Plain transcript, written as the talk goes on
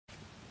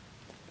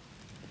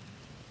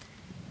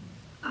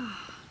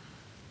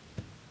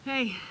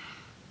Okay,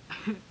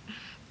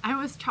 I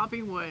was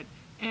chopping wood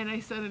and I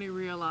suddenly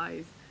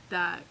realized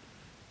that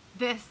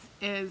this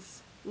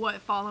is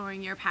what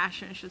following your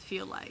passion should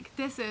feel like.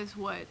 This is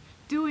what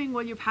doing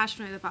what you're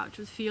passionate about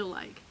should feel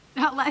like.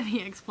 Now let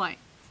me explain.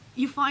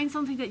 You find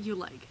something that you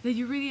like, that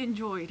you really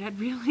enjoy, that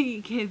really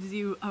gives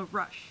you a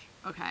rush,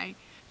 okay?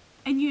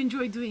 And you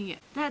enjoy doing it.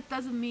 That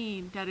doesn't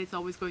mean that it's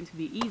always going to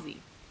be easy.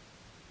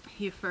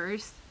 You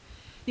first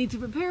need to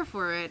prepare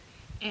for it,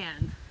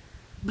 and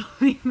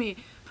believe me,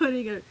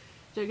 putting a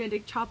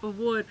gigantic chop of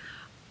wood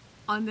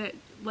on that,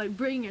 like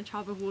bringing a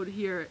chop of wood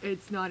here,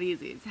 it's not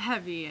easy. It's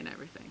heavy and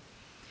everything.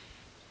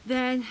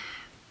 Then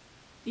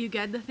you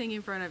get the thing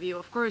in front of you.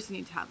 Of course, you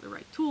need to have the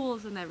right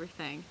tools and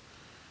everything.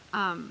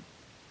 And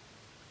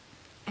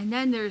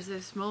then there's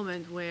this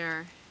moment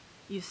where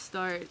you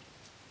start,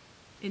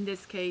 in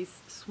this case,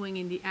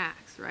 swinging the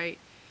axe, right?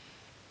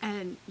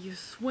 And you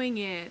swing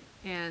it,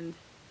 and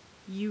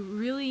you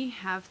really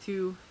have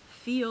to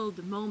feel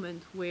the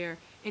moment where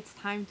it's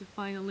time to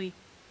finally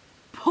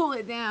pull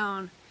it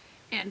down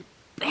and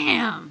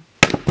bam!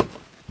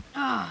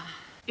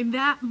 In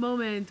that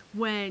moment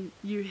when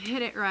you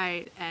hit it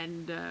right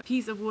and the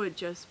piece of wood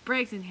just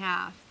breaks in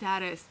half,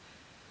 that is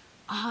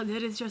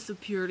just so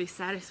purely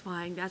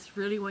satisfying. That's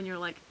really when you're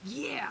like,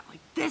 yeah, like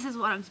this is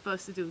what I'm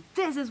supposed to do.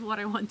 This is what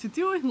I want to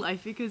do in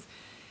life, because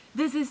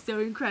this is so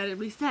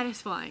incredibly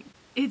satisfying.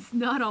 It's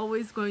not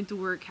always going to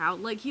work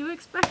out like you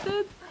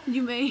expected.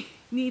 You may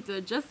need to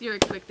adjust your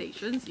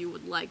expectations. You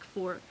would like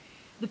for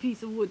the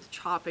piece of wood to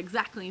chop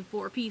exactly in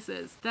 4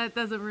 pieces. That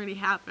doesn't really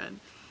happen.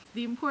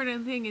 The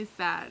important thing is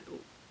that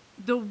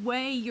the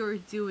way you're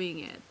doing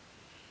it,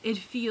 it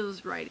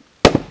feels right.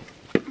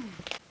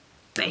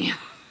 Bam!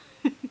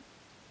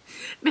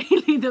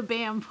 Mainly the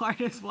bam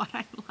part is what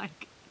I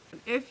like.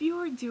 If you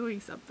are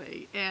doing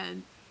something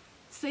and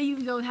say you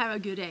don't have a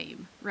good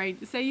aim, right?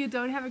 Say you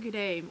don't have a good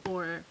aim,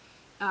 or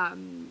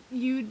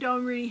you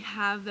don't really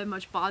have that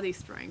much body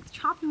strength.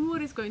 Chopping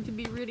wood is going to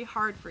be really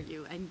hard for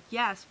you, and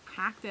yes,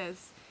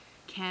 practice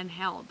can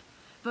help,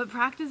 but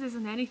practice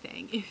isn't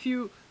anything. If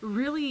you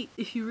really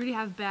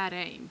have bad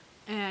aim,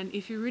 and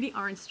if you really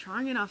aren't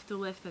strong enough to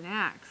lift an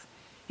axe,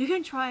 you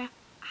can try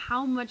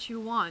how much you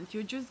want.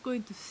 You're just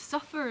going to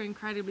suffer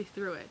incredibly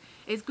through it.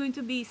 It's going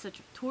to be such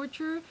a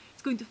torture.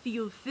 It's going to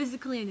feel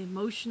physically and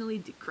emotionally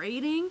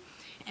degrading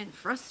and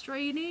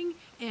frustrating,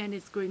 and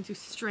it's going to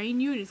strain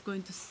you, and it's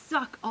going to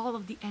suck all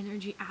of the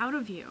energy out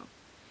of you,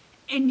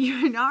 and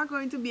you're not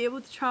going to be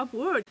able to chop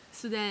wood.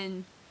 So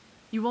then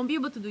you won't be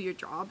able to do your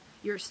job.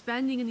 You're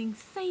spending an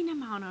insane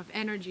amount of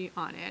energy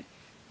on it,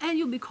 and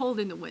you'll be cold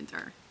in the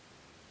winter.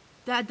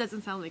 That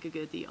doesn't sound like a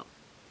good deal.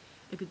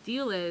 A good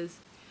deal is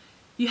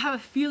you have a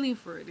feeling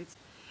for it.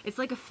 It's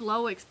like a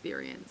flow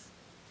experience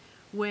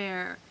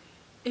where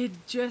it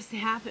just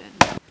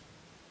happens.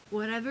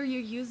 Whatever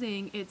you're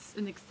using, it's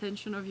an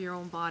extension of your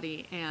own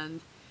body,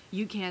 and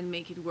you can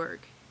make it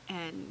work.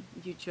 And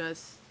you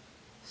just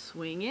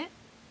swing it,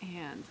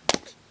 and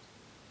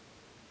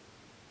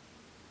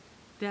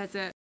that's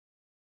it.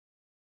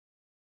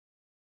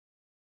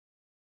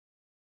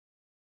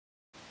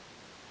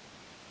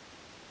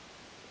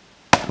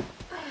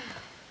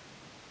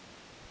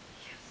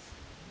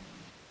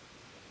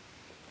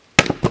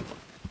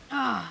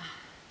 Yes.